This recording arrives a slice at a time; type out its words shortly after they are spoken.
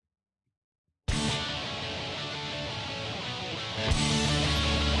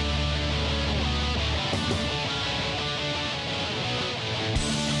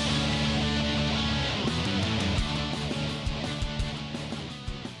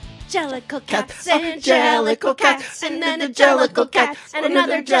Jellicle cats and jellicle cats and then a jellicle cat and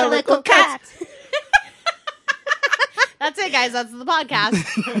another jellicle cat. That's it, guys. That's the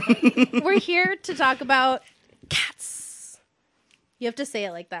podcast. We're here to talk about cats. You have to say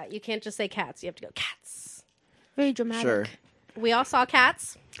it like that. You can't just say cats. You have to go cats. Very dramatic. Sure. We all saw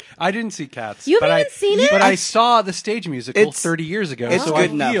Cats. I didn't see Cats. You haven't seen it? But I saw the stage musical 30 years ago. It's so good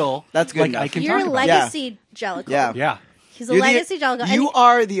I enough. feel That's good like enough. I can You're talk a about legacy Jellicle. Yeah. it. Yeah. He's a legacy Jellicle. You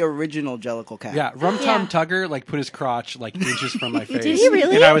are the original Jellicle cat. Yeah, Rum Tum Tugger put his crotch inches from my face. Did he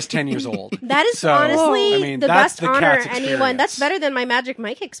really? And I was 10 years old. That is So, honestly I mean, the that's best the honor Cats anyone. experience. That's better than my Magic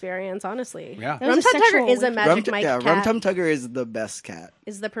Mike experience, honestly. Yeah. That Rum was a Tum Tugger sexual is a awakening. Magic Mike cat. Rum Tum Tugger is the best cat.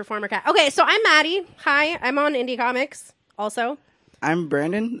 Is the performer cat. Okay, so I'm Maddie. Hi, I'm on Indie Comics also. I'm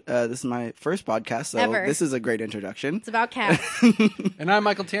Brandon. This is my first podcast, so Ever. this is a great introduction. It's about cats. And I'm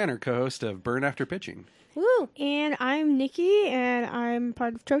Michael Tanner, co-host of Burn After Pitching. Woo. And I'm Nikki, and I'm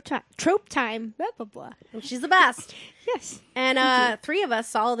part of Trope Time. Blah, blah, blah. And she's the best. Yes. And three of us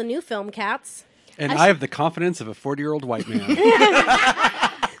saw the new film Cats. And I have the confidence of a 40-year-old white man.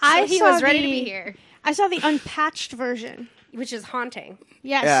 He saw was ready to be here, I saw the unpatched version. which is haunting.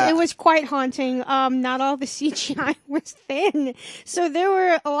 Yes, Yeah. It was quite haunting. Not all the CGI was thin. So there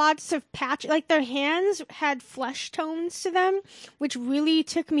were lots of patch, like their hands had flesh tones to them, which really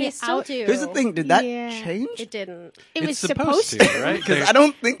took me They still out. do. Here's the thing. Did that Yeah. change? It didn't. It was It's supposed to. right? Because I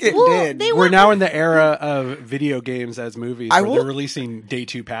don't think it Well, did. they We're now in the era of video games as movies I where will- they're releasing day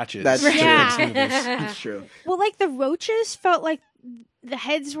 2 patches. That's for true. those movies. That's true. Well, like the roaches felt like the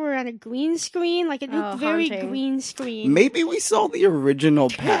heads were on a green screen, like it looked very haunting. green screen. Maybe we saw the original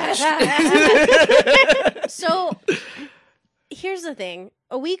patch. So here's the thing.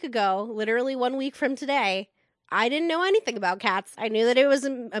 A week ago, literally 1 week from today, I didn't know anything about Cats. I knew that it was a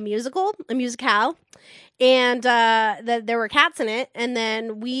musicale, and that there were cats in it. And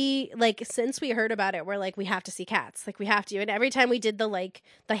then we, since we heard about it, we're like, we have to see Cats. Like, we have to. And every time we did the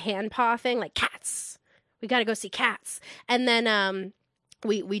hand paw thing, like, Cats. We got to go see Cats. And then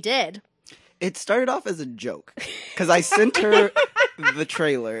we did. It started off as a joke because I sent her the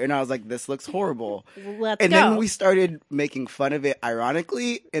trailer and I was like, "This looks horrible." Let's And go. then we started making fun of it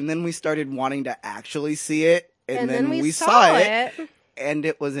ironically, and then we started wanting to actually see it, and then we saw it, and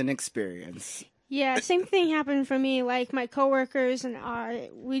it was an experience. Yeah, same thing happened for me. Like my coworkers and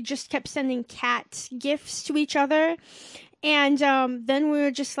we just kept sending cat gifts to each other, and then we were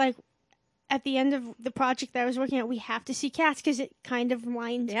just like, at the end of the project that I was working on, we have to see Cats because it kind of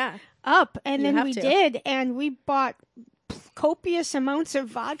lined up, and You then have we to. did, and we bought copious amounts of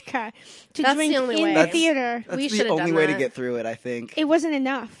vodka to That's drink the only in way. the theater. That's We the should've only done way to that. get through it, I think. It wasn't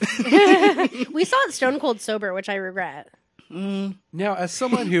enough. We saw it stone cold sober, which I regret. Now, as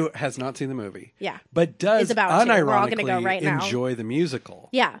someone who has not seen the movie, Yeah. but does Is about to. We're all gonna unironically go right now. enjoy the musical.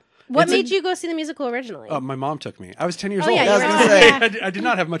 Yeah. What It's made you go see the musical originally? My mom took me. I was 10 years Oh, old. yeah, I was you gonna were- say, I did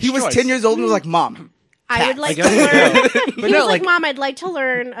not have much he was choice. 10 years old and was like, "Mom, I would like to guess learn. so. He But was no, like, "Mom, I'd like to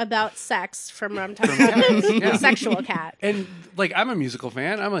learn about sex from Rum Tum Tugger, Yeah. sexual cat." And I'm a musical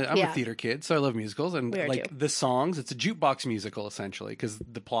fan. I'm Yeah. a theater kid, so I love musicals. And We are too. the songs, it's a jukebox musical essentially because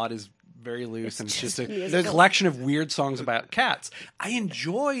the plot is very loose and it's just a musical. collection of weird songs about cats. I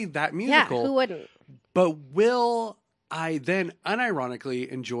enjoy that musical. Yeah, who wouldn't? But will I then unironically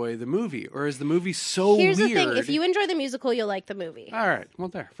enjoy the movie, or is the movie so Here's weird? the thing: if you enjoy the musical, you'll like the movie All right, well,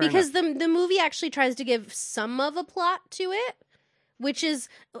 there. Fair because enough. the movie actually tries to give some of a plot to it. Which is,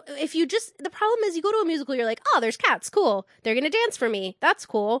 if you just, the problem is you go to a musical, you're like, oh, there's cats, cool. They're going to dance for me. That's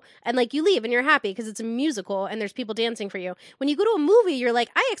cool. And you leave and you're happy because it's a musical and there's people dancing for you. When you go to a movie, you're like,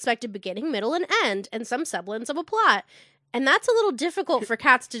 I expect a beginning, middle, and end and some semblance of a plot. And that's a little difficult for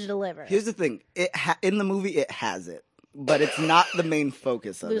Cats to deliver. Here's the thing. In the movie, it has it, but it's not the main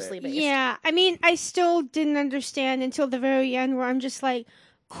focus of Loosely it. based. Yeah, I mean, I still didn't understand until the very end where I'm just like,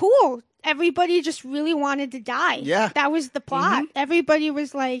 cool. Everybody just really wanted to die. Yeah. That was the plot. Everybody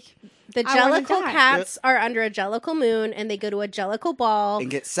was like, The I wanna Jellicle die. cats are under a Jellicle moon and they go to a Jellicle ball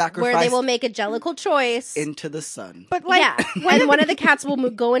And get where sacrificed they will make a Jellicle choice. into the sun. but like, yeah. And one of the cats will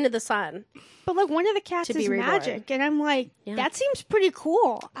go into the sun. but like one of the cats To be is reborn. magic. And I'm like, Yeah. that seems pretty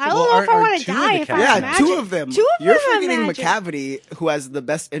cool. I don't Well, know if I are want to two of die the if cats I'm Yeah, magic. two of them. Two of You're them are forgetting magic. McCavity, who has the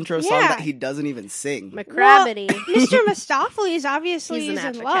best intro song Yeah. that he doesn't even sing. McCrabbity. Mr. Mistopheles obviously He's a is in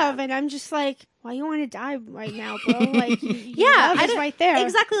magic love, cat. and I'm just like, why you want to die right now, bro? Like, Yeah, love is right there.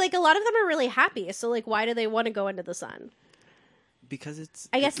 Exactly. A lot of them are really happy. So, why do they want to go into the sun? Because it's.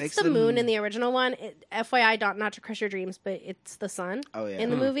 I guess it it's makes the them- moon in the original one. FYI, not to crush your dreams, but it's the sun Oh, yeah. in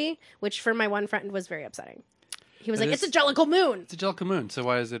the movie, which for my one friend was very upsetting. He was like, "It's a Jellicle moon." It's a Jellicle moon. So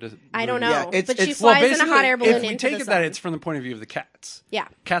why is it? I don't know. Yeah, but she flies in a hot air balloon if we into take the it sun. that it's from the point of view of the cats. Yeah.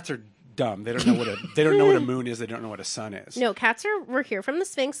 Cats are dumb. They don't know what a moon is. They don't know what a sun is. No, we're here from the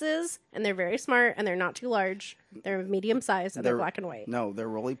Sphinxes, and they're very smart, and they're not too large. They're medium size, and they're black and white. No, they're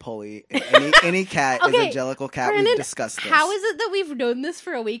roly-poly. Any cat is a Jellicle cat. Brandon, we've discussed this. How is it that we've known this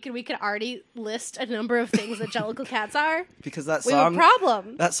for a week, and we could already list a number of things that Jellicle cats are? Because that we have song... a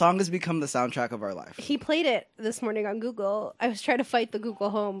problem. That song has become the soundtrack of our life. He played it this morning on Google. I was trying to fight the Google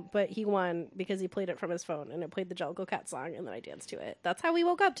Home, but he won because he played it from his phone, and it played the Jellicle cat song, and then I danced to it. That's how we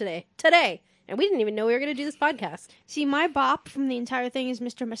woke up today. And we didn't even know we were going to do this podcast. See, my bop from the entire thing is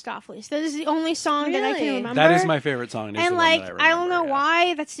Mr. Mistopheles. That is the only song that I can remember. That is my favorite song. And like, I don't know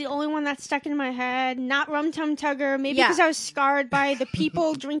why. That's the only one that's stuck in my head. Not Rum Tum Tugger. Maybe because I was scarred by the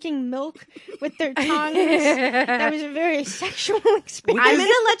people drinking milk with their tongues. That was a very sexual experience. I'm going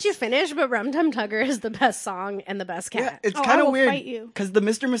to let you finish, but Rum Tum Tugger is the best song and the best cat. Yeah, it's kind of weird because the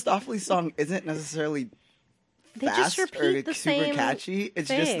Mr. Mistopheles song isn't necessarily they just repeat the super same catchy. It's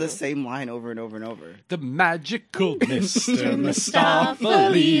thing. just the same line over and over and over. The magical Mr.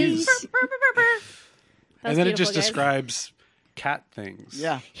 Mistopheles. And then it just describes cat things.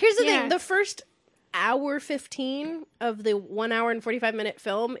 Yeah. Here's the thing. The first hour 15 of the 1 hour and 45-minute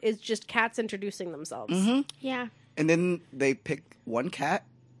film is just cats introducing themselves. Mm-hmm. Yeah. And then they pick one cat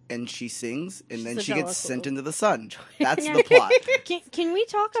and she sings and then she gets sent into the sun. That's the plot. Can we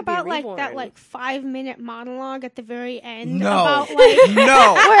talk about like that 5-minute monologue at the very end? No. About like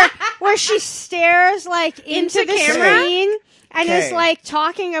no. where she stares like into the camera? screen and is like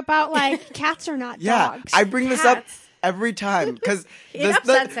talking about cats are not dogs. I bring this up every time because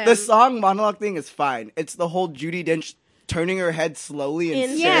the song monologue thing is fine. It's the whole Judi Dench turning her head slowly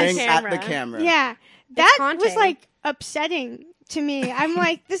and staring at the camera. Yeah. That was like upsetting to me. I'm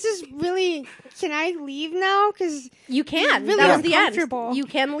like, this is really. Can I leave now? Because you can. Really that was the end. You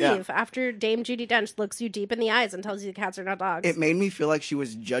can leave after Dame Judi Dench looks you deep in the eyes and tells you the cats are not dogs. It made me feel like she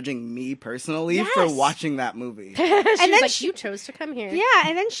was judging me personally for watching that movie. And then you chose to come here. Yeah,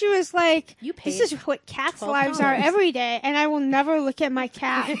 and then she was like, "This is what cats' lives are every day, and I will never look at my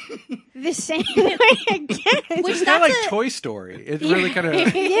cat the same way again." Which it's kind of like Toy Story. It really kind of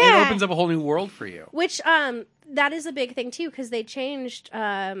it opens up a whole new world for you. Which that is a big thing too because they changed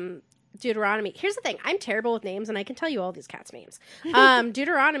Deuteronomy. Here's the thing. I'm terrible with names and I can tell you all these cats' names.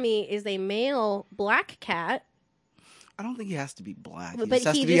 Deuteronomy is a male black cat. I don't think he has to be black. But he just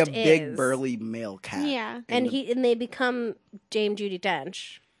has he to be a just big burly male cat. Yeah. And they become Dame Judi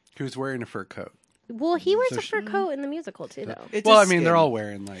Dench. Who's wearing a fur coat. Well, he wears a fur coat in the musical too, though. They're all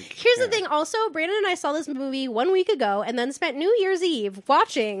wearing like. Here's the thing. Also, Brandon and I saw this movie 1 week ago, and then spent New Year's Eve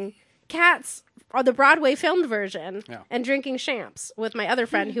watching Cats, or the Broadway filmed version, and drinking champs with my other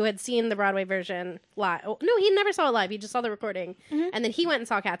friend who had seen the Broadway version live. Oh, no, he never saw it live. He just saw the recording, and then he went and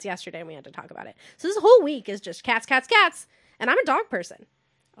saw Cats yesterday, and we had to talk about it. So this whole week is just cats, cats, cats, and I'm a dog person.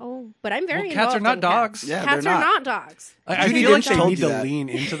 Oh, but I'm very cats are not dogs. Yeah, cats are not dogs. I feel like they need to lean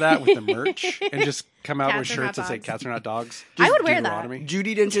into that with the merch and just come out with shirts that say "Cats are not dogs." I would wear that.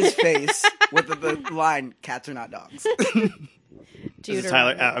 Judi Dench's face with the line "Cats are not dogs." This is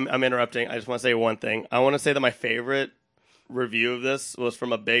Tyler. I'm interrupting. I just want to say one thing. I want to say that my favorite review of this was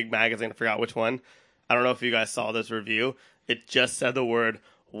from a big magazine. I forgot which one. I don't know if you guys saw this review. It just said the word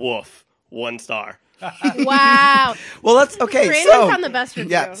 "woof." 1 star. Wow. Well, that's okay. Brandon found the best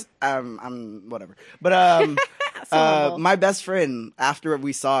review. Yes, I'm whatever. But my best friend after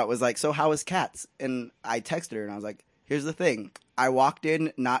we saw it was like, "So how was Cats?" And I texted her and I was like, "Here's the thing. I walked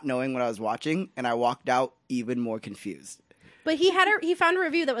in not knowing what I was watching, and I walked out even more confused." But he found a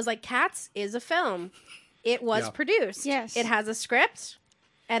review that was like, Cats is a film. It was produced. Yes. It has a script,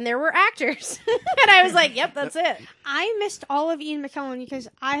 and there were actors. And I was like, yep, that's it. I missed all of Ian McKellen because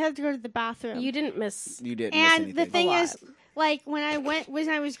I had to go to the bathroom. You didn't miss. You didn't. And miss the thing a lot. is, like when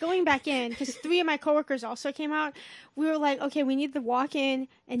I was going back in, because 3 of my coworkers also came out, we were like, okay, we need to walk in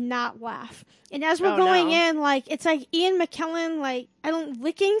and not laugh. And as we're going in, like it's like Ian McKellen, like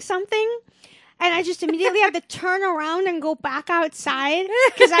licking something. And I just immediately had to turn around and go back outside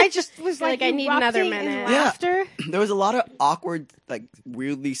because I just was like I need another minute. Laughter. There was a lot of awkward, like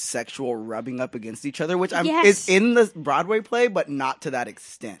weirdly sexual rubbing up against each other, which is in the Broadway play, but not to that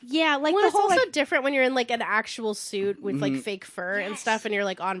extent. Yeah, like it's whole, also different when you're in like an actual suit with like fake fur and stuff, and you're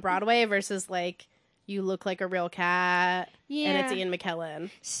like on Broadway versus like you look like a real cat, and it's Ian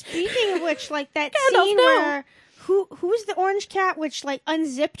McKellen. Speaking of which, like that scene where. Who's the orange cat which like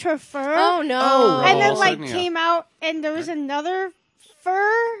unzipped her fur? Oh no! And then like came out and there was another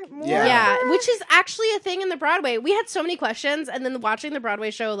fur. Yeah, which is actually a thing in the Broadway. We had so many questions, and then watching the Broadway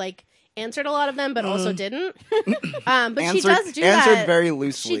show like answered a lot of them, but also didn't. But she Answered- does do answered that. very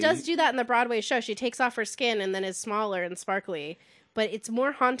loosely. She does do that in the Broadway show. She takes off her skin and then is smaller and sparkly. But it's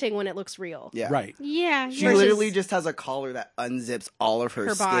more haunting when it looks real. Yeah. Right. Yeah. She Versus- literally just has a collar that unzips all of her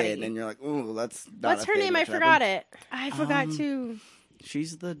Her skin, body. and you're like, "Ooh, that's not What's a her thing name? I that should forgot happen." it. I forgot too.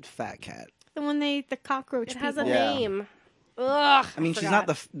 She's the fat cat. The one the cockroach It has a people. Yeah. name. Ugh. I mean, she's forgot.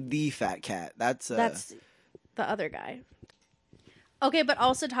 not the fat cat. That's That's the other guy. Okay, but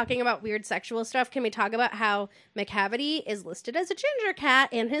also talking about weird sexual stuff, can we talk about how McCavity is listed as a ginger cat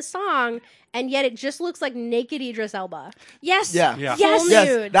in his song, and yet it just looks like naked Idris Elba? Yes. yeah. Yeah. Yes, Yes,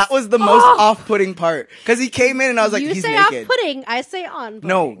 nudes. that was the most off-putting part because he came in and I was like, You "He's say naked." off-putting, I say on.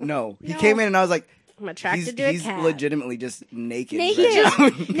 No, he came in and I was like, I'm attracted to a he's cat. legitimately just naked. Naked. right now.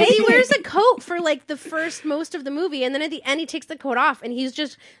 And he wears a coat for like the first most of the movie, and then at the end he takes the coat off, and he's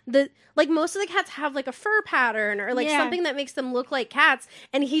just most of the cats have like a fur pattern or like Yeah. something that makes them look like cats,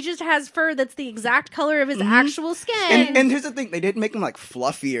 and he just has fur that's the exact color of his actual skin. and here's the thing: they didn't make him like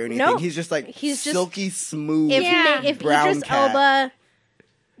fluffy or anything. No. He's just like He's just- silky smooth. if Yeah. if brown Idris cat. Elba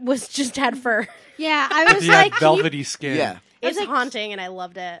was just had fur, Yeah. I was He had like, can you, velvety skin. Yeah, it's like- haunting, and I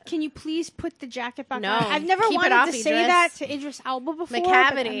loved it. can you please put the jacket back No. on? I've never Keep it wanted off, to say Idris. that to Idris Elba before. but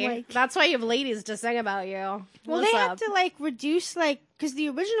I'm McCavity. like- That's why you have ladies to sing about you. well, What's they had up? to like reduce because the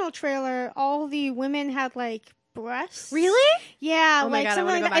original trailer, all the women had like breasts. Really? Yeah, Oh my like God, I something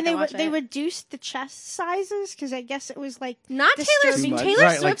wanna like go that. And back and watch they it. reduced the chest sizes because I guess it was like Not Taylor disturbing. much. Taylor Right,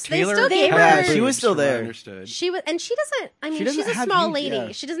 like Swift's. Taylor they still gave Yeah, her. she was still from what I there. Understood. She was, and she doesn't. I mean, She doesn't she's a have small huge, lady.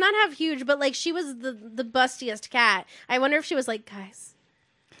 yeah. She does not have huge, but like she was the bustiest cat. I wonder if she was like, guys,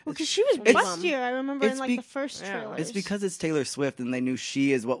 Well, because she was It's- bustier. I remember in it's like be- the first Yeah. trailers. it's because it's Taylor Swift, and they knew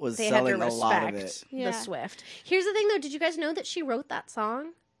she is what was they had selling to a lot of respect it. Yeah. the Swift. Here's the thing, though. Did you guys know that she wrote that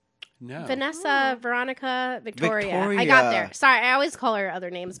song? No. Vanessa, Veronica, Victoria. I got there. Sorry, I always call her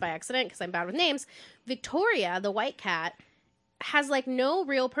other names by accident because I'm bad with names. Victoria, the white cat, has like no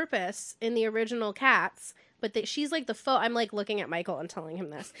real purpose in the original Cats, but she's like the I'm like looking at Michael and telling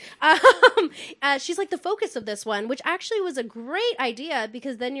him this. She's like the focus of this one, which actually was a great idea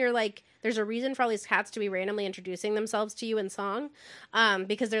because then you're like, there's a reason for all these cats to be randomly introducing themselves to you in song,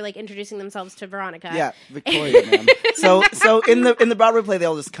 because they're like introducing themselves to Veronica. Yeah, Victoria, man. So in the Broadway play,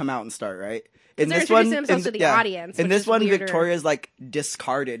 they'll just come out and start, right? In they're this one, introducing themselves to the audience, In which this is one, weirder. Victoria's like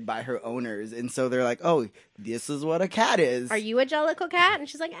discarded by her owners, and so they're like, "Oh, this is what a cat is." Are you a Jellicle cat? And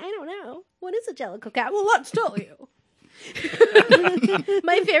she's like, I don't know. What is a Jellicle cat? Well, let's tell you.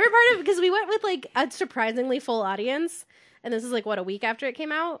 My favorite part of because we went with like a surprisingly full audience, and this is like what, a week after it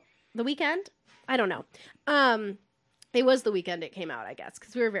came out? The weekend? I don't know. It was the weekend it came out, I guess,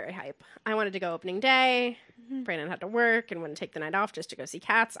 because we were very hype. I wanted to go opening day. Brandon had to work and wouldn't take the night off just to go see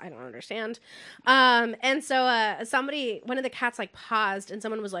Cats. I don't understand. And so one of the cats like paused, and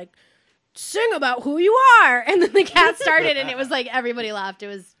someone was like, sing about who you are. And then the cat started, and it was like everybody laughed. It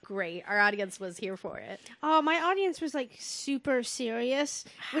was great. Our audience was here for it. Oh, my audience was like super serious,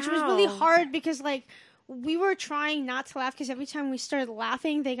 which was really How? hard because like we were trying not to laugh because every time we started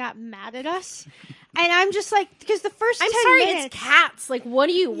laughing, they got mad at us. And I'm just like, because the first I'm 10 sorry, minutes, it's cats. Like, what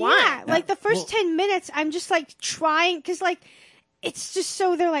do you want? Yeah, like the first Well- 10 minutes, I'm just like trying because like it's just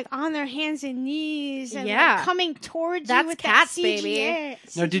so they're like on their hands and knees and Yeah. like, coming towards That's you with Cats, that baby.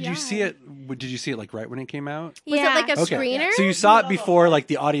 CGI. Now, did you CGI. see it? Did you see it like right when it came out? Was Yeah. it like a Okay. screener? So you saw it before, like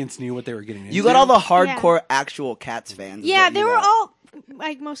the audience knew what they were getting into. You got all the hardcore actual Cats fans. is Yeah, what they you were got. all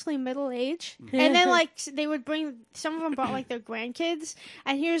like mostly middle age, and then like they would bring some of them brought like their grandkids,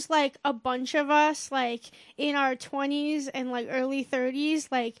 and here's like a bunch of us like in our 20s and like early 30s,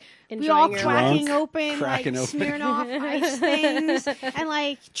 like we all Enjoying your cracking life. open, Cracking like open. smearing off ice things, and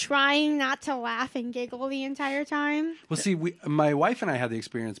like trying not to laugh and giggle the entire time. Well, see, my wife and I had the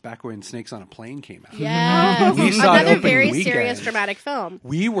experience back when Snakes on a Plane came out. Yes. We saw it Another opening very weekend. serious dramatic film.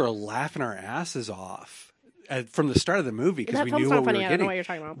 We were laughing our asses off from the start of the movie because That we film's knew not what funny. we were I don't know getting. what you're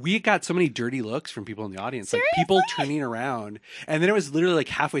talking about. We got so many dirty looks from people in the audience, like people turning around, and then it was literally like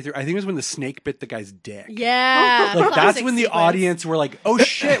halfway through. I think it was when the snake bit the guy's dick. Yeah. Like that's Classic when the sequence. audience were like, "Oh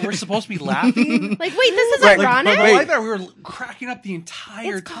shit, we're supposed to be laughing." Like, wait, this is Right, Like, ironic? my wife and I, we were cracking up the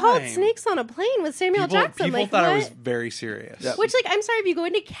entire It's time. called Snakes on a Plane with Samuel Jackson. People like, thought what? I was very serious. Yeah. Which, like, I'm sorry, if you go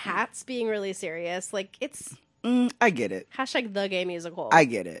into Cats being really serious, like, it's I get it. hashtag the gay musical. I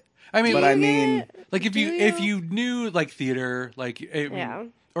get it. I mean, But I mean, like if Do you knew like theater, like Yeah.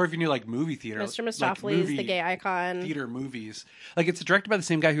 or if you knew like movie theater, Mr. like Mistopheles, movie the gay icon. theater movies, like it's directed by the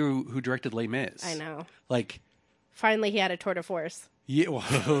same guy who directed Les Mis. I know. Like, Finally, he had a tour de force. yeah,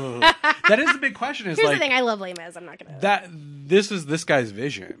 whoa. That is the big question. Is Here's like the thing: I love Les Mis. I'm not gonna. that. This is this guy's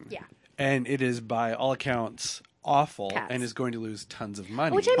vision. Yeah. and it is by all accounts awful Cats. and is going to lose tons of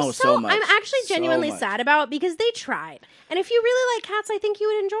money. Which I'm so much. I'm actually So genuinely much. sad about because they tried. And if you really like cats, I think you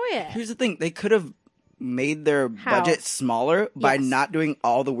would enjoy it. Here's the thing: they could have made their How? budget smaller by Yes. not doing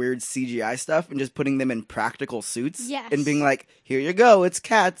all the weird CGI stuff and just putting them in practical suits. Yes. And being like, "Here you go, it's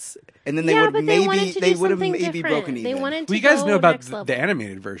cats." And then they yeah, would but maybe they would have something maybe different. broken even. They wanted to Well, you guys go know about next level. the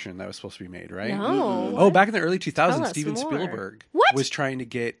animated version that was supposed to be made, right? No. Oh, back in the early Tell 2000s, us Steven more. Spielberg What? was trying to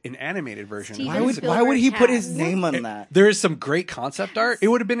get an animated version. Steven why would Spielberg he put his cats. name on that? There is some great concept art. It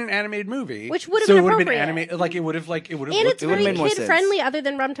would have been an animated movie, Which would have so been it would have been appropriate. animated. Like it would have And it's It would've very made more kid sense. friendly other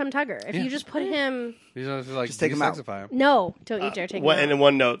than Rum Tum Tugger. If Mm. you just put him... just take him out. No, don't you dare take him out. And in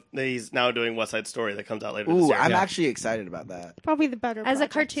one note, he's now doing West Side Story that comes out later this Ooh, year. I'm Yeah. actually excited about that. Probably the better As a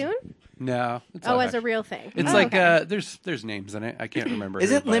project. cartoon? No, it's Oh, live as a action. real thing. It's Oh, like okay. there's names in it. I can't remember. who,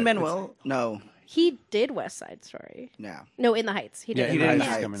 Isn't but Lin it's- Manuel? No, He did West Side Story. no. No, In the Heights. He Yeah, did. He In did the In the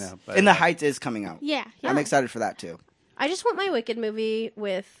Heights Heights. coming out, but- In the Heights is coming out. Yeah. I'm excited for that too. I just want my Wicked movie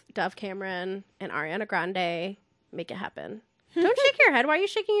with Dove Cameron and Ariana Grande. Make it happen. Don't shake your head. Why are you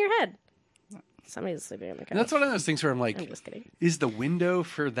shaking your head? Somebody's sleeping on the couch. And that's one of those things where I'm I'm like, just kidding. is the window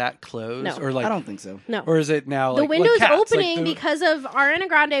for that closed, No. or like, I don't think so. No. or is it now The like window's Cats, opening like the- because of Ariana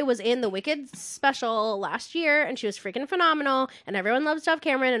Grande was in the Wicked special last year, and she was freaking phenomenal. And everyone loves Dove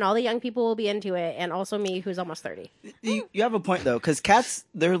Cameron, and all the young people will be into it, and also me, who's almost 30. You have a point though, because Cats,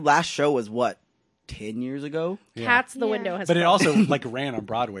 their last show was what, 10 years ago? Yeah. Cats, the Yeah. window has But it closed. also like ran on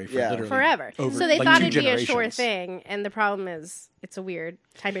Broadway for Yeah. literally forever. over, So they like, thought 2 it'd be a sure generations. thing, and the problem is it's a weird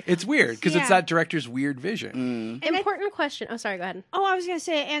time. It's weird because Yeah. it's that director's weird vision. Important question. Oh, sorry. Go ahead. Oh, I was going to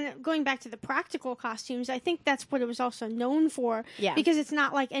say, and going back to the practical costumes, I think that's what it was also known for. Yeah. Because it's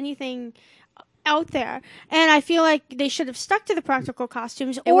not like anything out there. And I feel like they should have stuck to the practical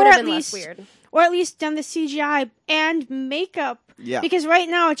costumes, It or would have at been least less weird. or at least done the CGI and makeup. Yeah. Because right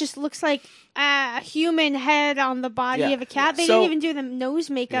now it just looks like a human head on the body Yeah. of a cat. They So- didn't even do the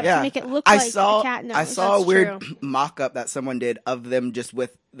nose makeup Yeah. to make it look I like saw, a cat nose. I saw a That's weird true. mock-up that someone did of them just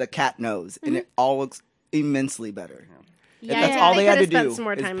with the cat nose, and it all looks immensely better. Yeah, That's yeah, all they had to could've spent do some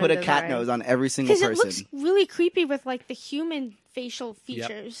more is time put a into cat design. nose on every single Because person. it looks really creepy with like the human facial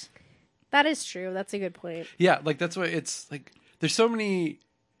features. That is true. That's a good point. Yeah, like that's why it's like there's so many.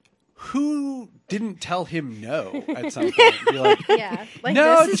 Who didn't tell him no at some point? Be like, Yeah. Like,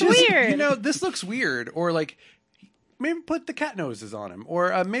 no, this is just, weird. You know, this looks weird, or like maybe put the cat noses on him,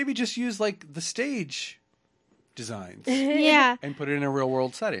 or maybe just use like the stage designs Yeah. and put it in a real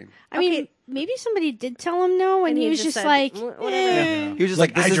world setting. I mean, maybe somebody did tell him no, and And he he was just just said, like, "Whatever." eh. He was just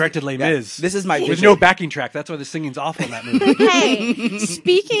Like, this I is- directed Les Mis. This is my There's vision. no backing track. That's why the singing's awful in that movie. Hey,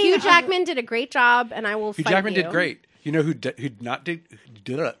 Speaking Hugh of- Jackman did a great job, and I will Hugh fight Jackman you. did great. You know who not did?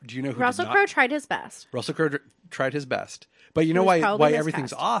 Do you know who Russell did not? Crowe tried his best. Russell Crowe tried his best, but you know was why probably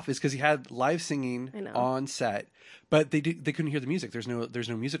everything's miscast. off is because he had live singing I know. on set, but they couldn't hear the music. There's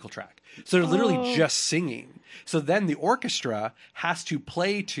no musical track, so they're literally just singing. So then the orchestra has to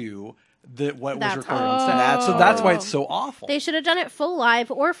play to what was That's recorded how- on set. That's So that's why how- it's so awful. They should have done it full live,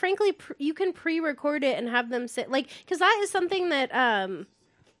 or frankly, you can pre-record it and have them sit because that is something that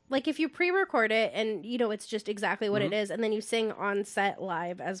like if you pre-record it and you know it's just exactly what it is, and then you sing on set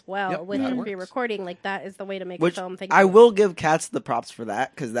live as well Yep, with that the works. pre-recording, like that is the way to make Which a film. Thank I you. will give Cats the props for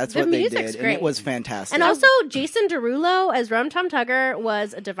that, because that's The what they music's did, and great. it was fantastic. And also, Jason Derulo as Rum Tum Tugger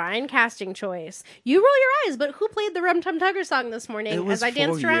was a divine casting choice. You roll your eyes, but who played the Rum Tum Tugger song this morning It was as I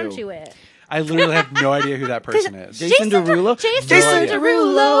danced for around you. to it? I literally have no idea who that person is. Jason Derulo? Jason idea.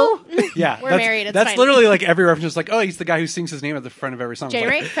 Derulo. Yeah, We're that's, married, it's that's fine. literally like every reference is like, oh, he's the guy who sings his name at the front of every song. It's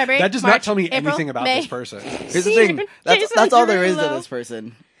January, like, February, that does March, not tell me April, anything about May. this person. Here's the thing. That's Jason all there is to Derulo. this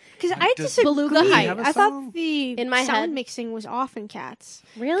person. Because I Does disagree. Beluga Heights have a I song? thought the In my sound head. mixing was off in Cats.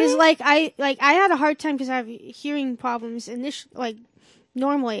 Really? Because I had a hard time because I have hearing problems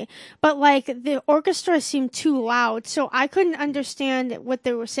normally, but like the orchestra seemed too loud, so I couldn't understand what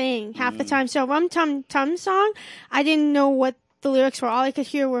they were saying half the time. So Rum Tum Tum song, I didn't know what the lyrics were. All I could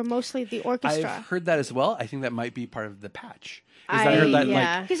hear were mostly the orchestra. I've heard that as well. I think that might be part of the patch. I heard that,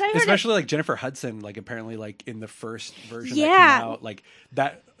 yeah. like, 'Cause I heard especially like Jennifer Hudson, like apparently like in the first version that Yeah. came out, like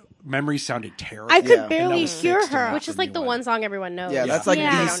that memory sounded terrible. I could Yeah. And barely that was hear fixed in her. that Which is for like new the one song everyone knows. Yeah, that's like Yeah.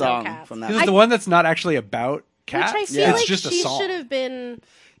 the I don't know song Cats. from Because that. it's the one that's not actually about cats. Which I feel Yeah. like It's just a she song. should have been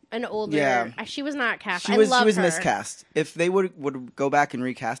an older. Yeah. She was not cast. She I was love her. miscast. If they would go back and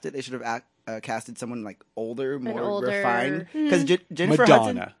recast it, they should have casted someone like older, more older- refined. Because Jennifer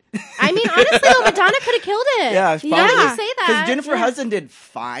Madonna. I mean, honestly, though, Madonna could have killed it. Hudson, yeah, Now that you say Because that, Jennifer Hudson did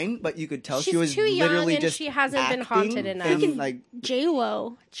fine, but you could tell She's she was too young literally and just she hasn't been acting haunted enough. and, like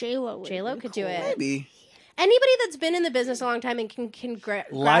J-Lo J-Lo could do it. maybe. Anybody that's been in the business a long time and can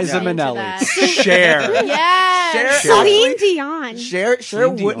Liza Minnelli. Cher. Yes. Celine Dion. Cher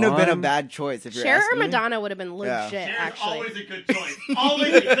Celine wouldn't have been a Dion. bad choice if you're Cher asking or me. Madonna would have been legit, Cher's actually. always a good choice.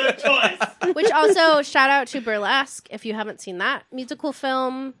 Always a good choice. Which also, shout out to Burlesque, if you haven't seen that musical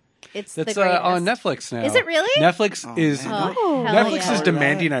film. It's That's the greatest. on Netflix now. Is it really? Netflix is man. Oh, hell Netflix yeah. is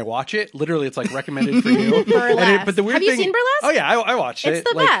demanding I watch it. Literally, it's like recommended for you. Burlesque. But the weird Have you thing, seen Burlesque? Oh yeah, I watched it.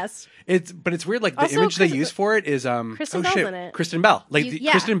 It's the Like, best. It's weird. Like the Also, image they use for it is Kristen Bell's in it. Kristen Bell. Like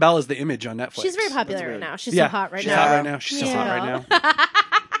Yeah. Kristen Bell is the image on Netflix. She's very popular right weird. now. She's Yeah, so hot right she's now. hot right now. She's so hot right now.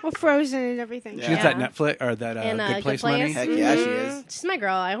 Well, Frozen and everything. Yeah. She gets that Netflix or that In, Good Place money. Heck yeah, she is. She's my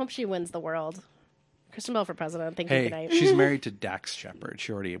girl. I hope she wins the world. Kristen Bell for president. Thank you. Good Hey, night. she's married to Dax Shepard.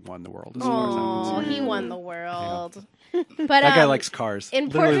 She already won the world. As far as I'm Oh, concerned. he won the world. But That guy likes cars. Literally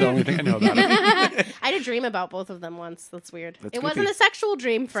the important- only thing I know about him. I had a dream about both of them once. That's weird. That's it wasn't creepy. a sexual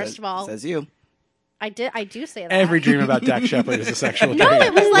dream, first of all. Says you. I do say that. Every dream about Dax Shepard is a sexual No, dream.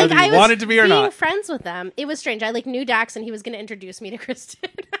 it was like Whether I you was wanted to be or being not. friends with them. It was strange. I knew Dax, and he was going to introduce me to Kristen.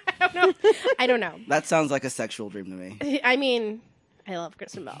 I don't know. That sounds like a sexual dream to me. I mean, I love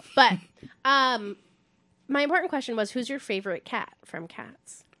Kristen Bell, but my important question was, who's your favorite cat from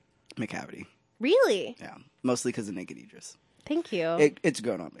Cats? McCavity. Really? Yeah. Mostly because of Naked Idris. Thank you. It's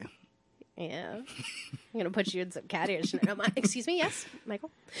grown on me. Yeah. I'm going to put you in some cat ears. No, excuse me. Yes,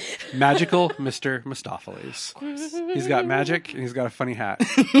 Michael? Magical Mr. Mistopheles. He's got magic and he's got a funny hat.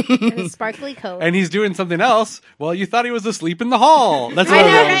 And a sparkly coat. And he's doing something else. Well, you thought he was asleep in the hall. That's what I I,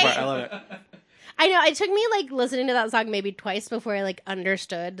 know, was going right? for. I love it. I know. It took me like listening to that song maybe twice before I like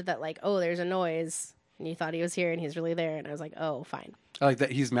understood that like, oh, there's a noise. And you thought he was here and he's really there. And I was like, oh, fine. I like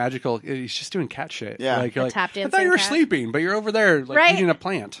that he's magical. He's just doing cat shit. Yeah. Like, you're A like, tap I thought dancing you were cat. sleeping, but you're over there like Right. eating a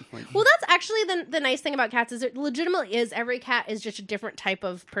plant. Like, Well, that's actually the nice thing about cats is it legitimately is every cat is just a different type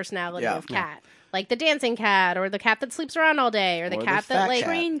of personality Yeah. of cat. Like the dancing cat or the cat that sleeps around all day or the Or the cat fat that like cat.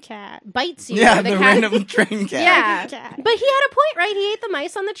 Train cat. bites you. Yeah, or the cat random train cat. Yeah. Cat. But he had a point, right? He ate the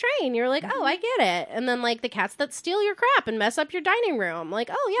mice on the train. You're like, oh, I get it. And then like the cats that steal your crap and mess up your dining room. Like,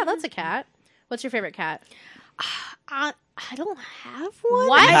 oh yeah, that's a cat. What's your favorite cat? I don't have one.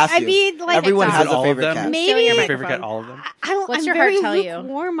 What? You have I to. mean, like Everyone Is has it a all of favorite them? cat. Maybe- Stealing your your favorite cat, microphone. all of them? I don't. What's I'm your very heart tell you?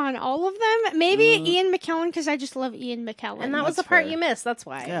 lukewarm on all of them. Maybe Ian McKellen because I just love Ian McKellen. And that was That's the part fair. you missed. That's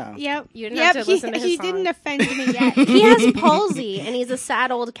why. Yeah. Yep. You didn't have to listen to his he song. didn't offend me yet. He has palsy and he's a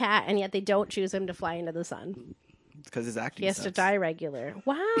sad old cat, and yet they don't choose him to fly into the sun. Because his acting He has to sucks. die regular.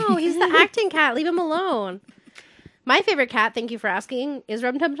 Wow, he's the acting cat. Leave him alone. My favorite cat, thank you for asking, is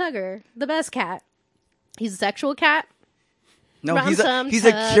Rum Tum Tugger, the best cat. He's a sexual cat. No, Rum he's Tum a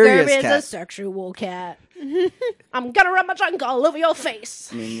Tugger curious is a cat. sexual cat. I'm gonna rub my tongue all over your face.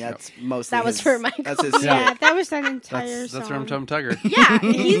 I mean, that's mostly That was his- for Michael. That's his Yeah, that was that entire That's song. Rum Tum Tugger. Yeah,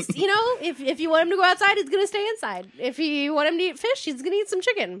 he's, you know, if you want him to go outside, he's gonna stay inside. If you want him to eat fish, he's gonna eat some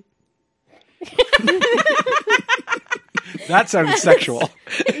chicken. That sounded sexual.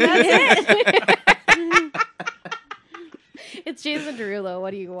 That's it. It's Jason Derulo.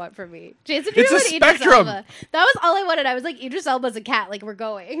 What do you want from me? Jason Derulo It's a and Idris spectrum. Elba. That was all I wanted. I was like, Idris Elba's a cat. Like, we're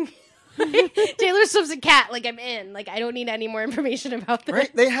going. Taylor Swift's a cat. Like, I'm in. Like, I don't need any more information about this.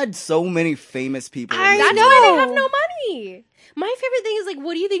 Right? They had so many famous people. in I this That's movie. why they have no money. My favorite thing is, like,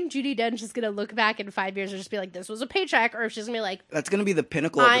 what do you think Judi Dench is going to look back in 5 years and just be like, this was a paycheck? Or if she's going to be like, That's gonna be the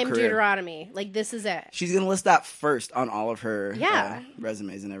pinnacle of I'm her career. Deuteronomy. Like, this is it. She's gonna list that first on all of her Yeah.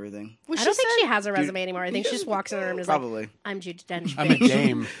 resumes and everything. Well, I don't think said- she has a resume anymore. I think she just walks in the room and is like, Probably. I'm Judi Dench. I'm a bitch.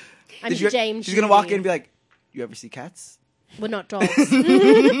 dame. I'm Did you- James. She's gonna walk in and be like, "You ever see cats?" Well, not dogs.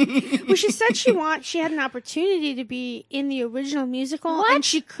 Well, she said she had an opportunity to be in the original musical, What? and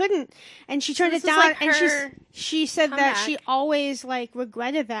she couldn't, and she turned this it was down. like And her she said that comeback. she always like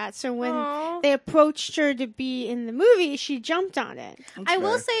regretted that. So when Aw. they approached her to be in the movie, she jumped on it. I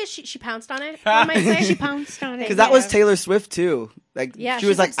will fair. say she pounced on it. What am I saying? She pounced on it. Because that was Yeah. Taylor Swift too. Like Yeah, she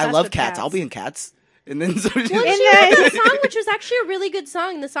was she's like, "I obsessed love with cats. cats. I'll be in Cats." And then so she, Well, And she wrote then- that song, which was actually a really good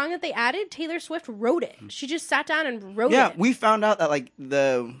song. The song that they added, Taylor Swift wrote it. She just sat down and wrote yeah, it. we found out that like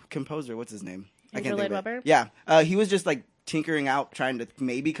the composer, what's his name? Andrew Lloyd Webber? Yeah, he was just like tinkering out, trying to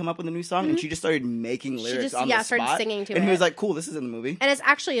maybe come up with a new song, and she just started making lyrics just- on yeah, the started spot. singing to and he it. was like, "Cool, this is in the movie." And it's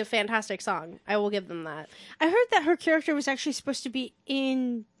actually a fantastic song. I will give them that. I heard that her character was actually supposed to be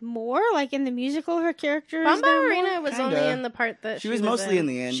in more, like in the musical. Her character. is Bomba there more? Marina was Kinda. only in the part that She was mostly in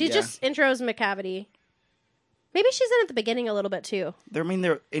the end, She yeah. just intros McCavity. Maybe she's in at the beginning a little bit too. I mean,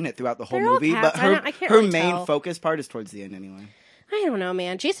 they're in it throughout the whole They're all movie, cats. but I can't her really main tell. focus part is towards the end anyway. I don't know,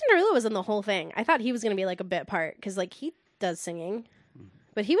 man. Jason Derulo was in the whole thing. I thought he was going to be like a bit part because like he does singing,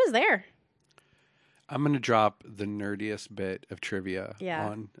 but he was there. I'm going to drop the nerdiest bit of trivia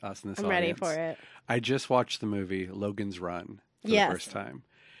on us in this I'm audience. ready for it. I just watched the movie Logan's Run for Yes. the first time.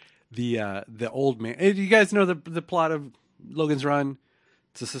 The old man. You guys know the plot of Logan's Run?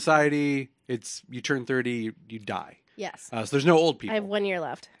 It's a society. It's you turn 30, you die. Yes. So there's no old people. I have 1 year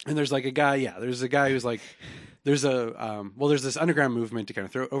left. And there's like a guy. Yeah, there's a guy who's like. There's there's this underground movement to kind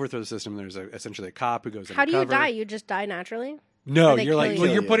of overthrow the system. There's essentially a cop who goes How do you undercover. die? You just die naturally? No, Or they you're like kill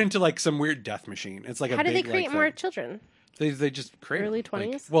you? you're put into like some weird death machine. It's like How a do big, they create like, more thing. children? They just create Early them. Like,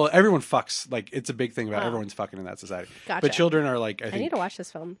 20s? well, everyone fucks. Like it's a big thing about Oh. everyone's fucking in that society. Gotcha. But children are like I I think need to watch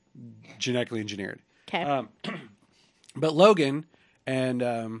this film. genetically engineered. Okay. But Logan and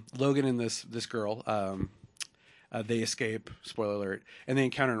this girl, they escape. Spoiler alert! And they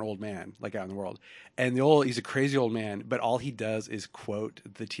encounter an old man like out in the world. And he's a crazy old man, but all he does is quote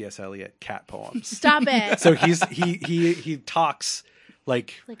the T.S. Eliot cat poems. Stop it. So he talks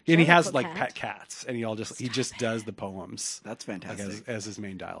like and he has Jellicle like Cat. pet cats, and he just does the poems. That's Like, fantastic. as his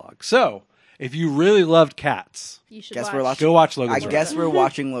main dialogue. So if you really loved cats, You should Guess watch. we're watching. go watch Logan's I Run. guess we're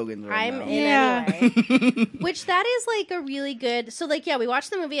watching Logan's right I'm now. in Yeah. anyway. Which that is like a really good. So like we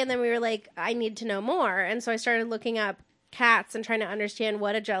watched the movie and then we were like, I need to know more, and so I started looking up cats and trying to understand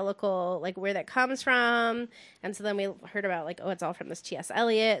what a jellicle, like where that comes from, and so then we heard about like, oh, it's all from this T.S.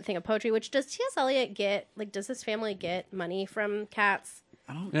 Eliot thing of poetry. Which does T.S. Eliot get? Like, does his family get money from cats?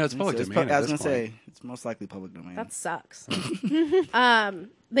 I don't. Yeah, it's think public so. domain at I was this gonna point. say it's most likely public domain. That sucks.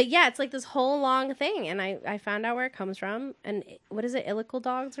 But yeah, it's like this whole long thing, and I found out where it comes from. And what is it, Illicle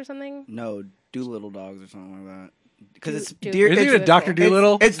dogs or something? No, Doolittle dogs or something like that. Because it's Do- deer. Isn't It's, it a Dr.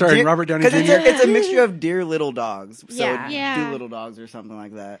 Doolittle starring deer- Robert Downey 'cause Jr.? It's a mixture of dear little dogs. So Yeah. Yeah. Doolittle dogs or something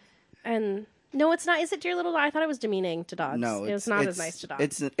like that. And no, it's not. Is it dear little dog? I thought it was demeaning to dogs. No, it was not as nice to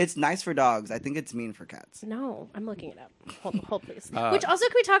dogs. It's nice for dogs. I think it's mean for cats. No, I'm looking it up. Hold please. Which also,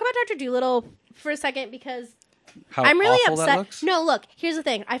 can we talk about Dr. Doolittle for a second? Because How I'm really awful that upset. looks? No, look, here's the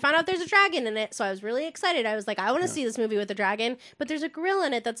thing. I found out there's a dragon in it, so I was really excited. I was like, I want to see this movie with the dragon, but there's a gorilla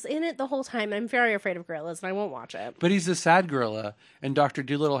in it that's in it the whole time, and I'm very afraid of gorillas, and I won't watch it. But he's a sad gorilla, and Dr.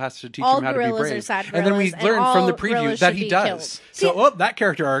 Doolittle has to teach All him how to be gorillas brave. are sad and then we gorillas, and learn from all the preview gorillas that should he be does. killed. So, that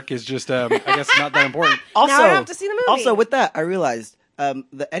character arc is just, I guess, not that important. Also, Now I have to see the movie. Also, with that, I realized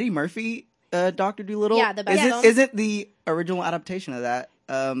the Eddie Murphy Dr. Doolittle. Yeah, the best one. isn't the original adaptation of that.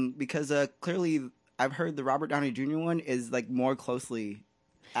 Because clearly, I've heard the Robert Downey Jr. one is like more closely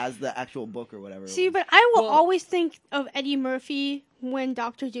as the actual book or whatever. See, but I will always think of Eddie Murphy when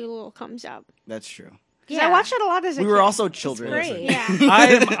Dr. Doolittle comes up. That's true. Because I watched it a lot as a We kid. were also children. great. Yeah.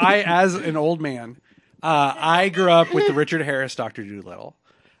 I, as an old man, I grew up with the Richard Harris Dr. Doolittle,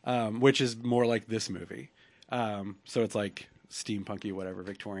 which is more like this movie. So it's like steampunky, whatever,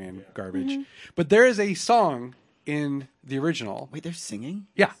 Victorian garbage. Mm-hmm. But there is a song in the original. Wait, they're singing?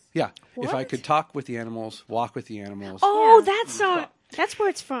 Yeah. If I What? could talk with the animals, walk with the animals. Oh, Yeah. that song. That's where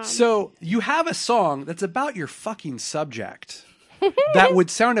it's from. So you have a song that's about your fucking subject that would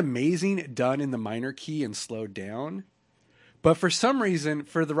sound amazing done in the minor key and slowed down. But for some reason,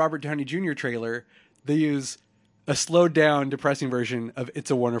 for the Robert Downey Jr. trailer, they use a slowed down, depressing version of It's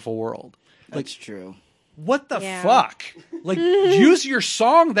a Wonderful World. That's true. What the Yeah. fuck? Like, use your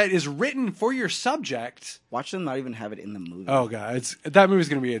song that is written for your subject. Watch them not even have it in the movie. Oh, God. That movie's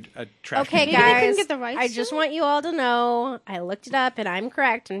going to be a trash Okay, movie. Maybe they guys. couldn't get the rights I to just it? want you all to know I looked it up and I'm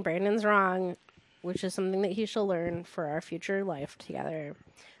correct and Brandon's wrong, which is something that he shall learn for our future life together.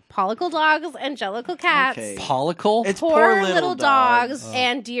 Pollicle dogs and jellicle cats. Okay. Pollicle? It's Poor little dogs dogs.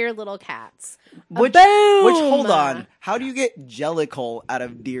 and dear little cats. Which, Boom! hold on. How do you get Jellicle out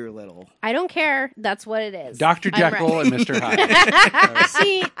of Dear Little? I don't care. That's what it is. Dr. I'm Jekyll right. and Mr. Hyde.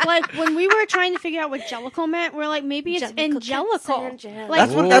 See, like when we were trying to figure out what Jellicle meant, we're like, maybe it's Jellicle cats angelical, and angelic. like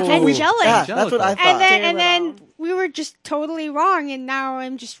That's what we. angelic. Yeah, that's what I Angelical. thought. And Dear then little. we were just totally wrong, and now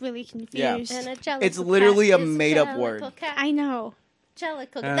I'm just really confused. And a jellicle It's literally cat a is made-up jellicle word. cat. I know.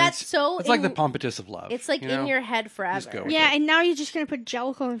 Jellicle. And That's so. It's like the in- pompatus of love. It's like you know? in your head forever. Just go with Yeah, and now you're just gonna put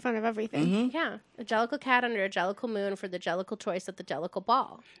Jellicle in front of everything. Mm-hmm. Yeah, a jellicle cat under a jellicle moon for the jellicle choice at the jellicle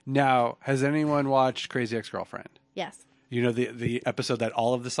ball. Now, has anyone watched Crazy Ex-Girlfriend? Yes. You know, the episode that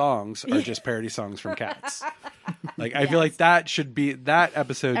all of the songs are just parody songs from Cats. Like, I feel like that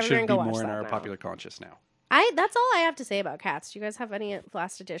episode Everyone should be go watch more in that our now. popular conscious now. That's all I have to say about Cats. Do you guys have any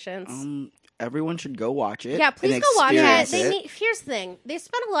last additions? Everyone should go watch it. Yeah, please and go watch it. experience Here's the thing: they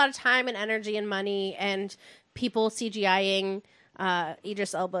spend a lot of time and energy and money and people CGIing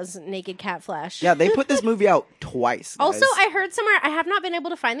Idris Elba's naked cat flesh. Yeah, they put this movie out twice. Guys. Also, I heard somewhere, I have not been able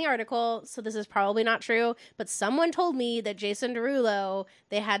to find the article, so this is probably not true, but someone told me that Jason Derulo,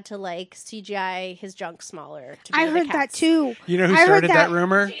 they had to like CGI his junk smaller. To I heard that too. You know who started that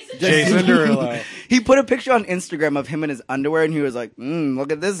rumor? Jason Derulo. He put a picture on Instagram of him in his underwear, and he was like,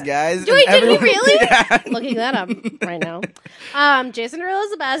 look at this, guys. Wait, did he really? Yeah. Looking that up right now. Jason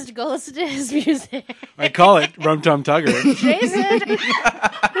Derulo's the best. Go listen to his music. I call it Rum Tum Tugger. Jason.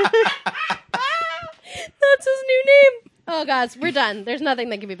 That's his new name. Oh, gosh, we're done. There's nothing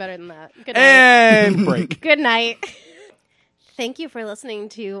that can be better than that. Good night. And break. Good night. Thank you for listening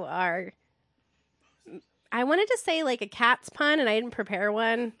to our... I wanted to say like a cat's pun, and I didn't prepare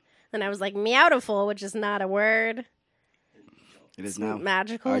one. Then I was like, meowtiful, which is not a word. It is now.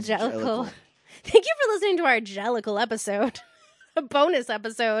 Magical, jellicle. Thank you for listening to our jellicle episode. A bonus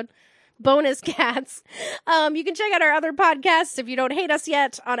episode. Bonus cats. You can check out our other podcasts if you don't hate us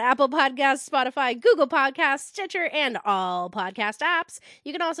yet on Apple Podcasts, Spotify, Google Podcasts, Stitcher, and all podcast apps.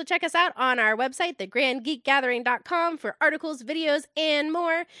 You can also check us out on our website, thegrandgeekgathering.com, for articles, videos, and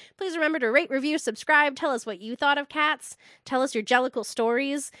more. Please remember to rate, review, subscribe. Tell us what you thought of cats. Tell us your jellicle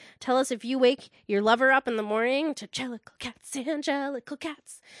stories. Tell us if you wake your lover up in the morning to jellicle cats and jellicle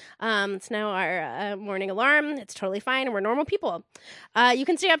cats. It's now our morning alarm. It's totally fine, and we're normal people. You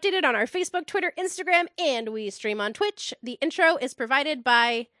can stay updated on our Facebook, Twitter, Instagram, and we stream on Twitch. The intro is provided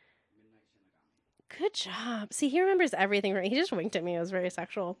by... Good job. See, he remembers everything. He just winked at me. It was very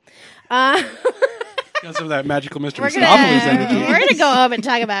sexual. Got some of that magical Mr. Mistopheles energy. We're going to go home and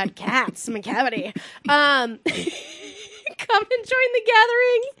talk about cats, McCavity. Come and join the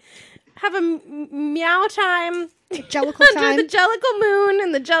gathering. Have a meow time. Jellicle time. Under the Jellicle moon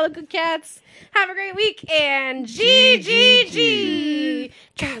and the Jellicle cats. Have a great week, and G.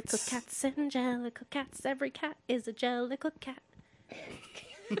 Jellicle cats and Jellicle cats. Every cat is a Jellicle cat.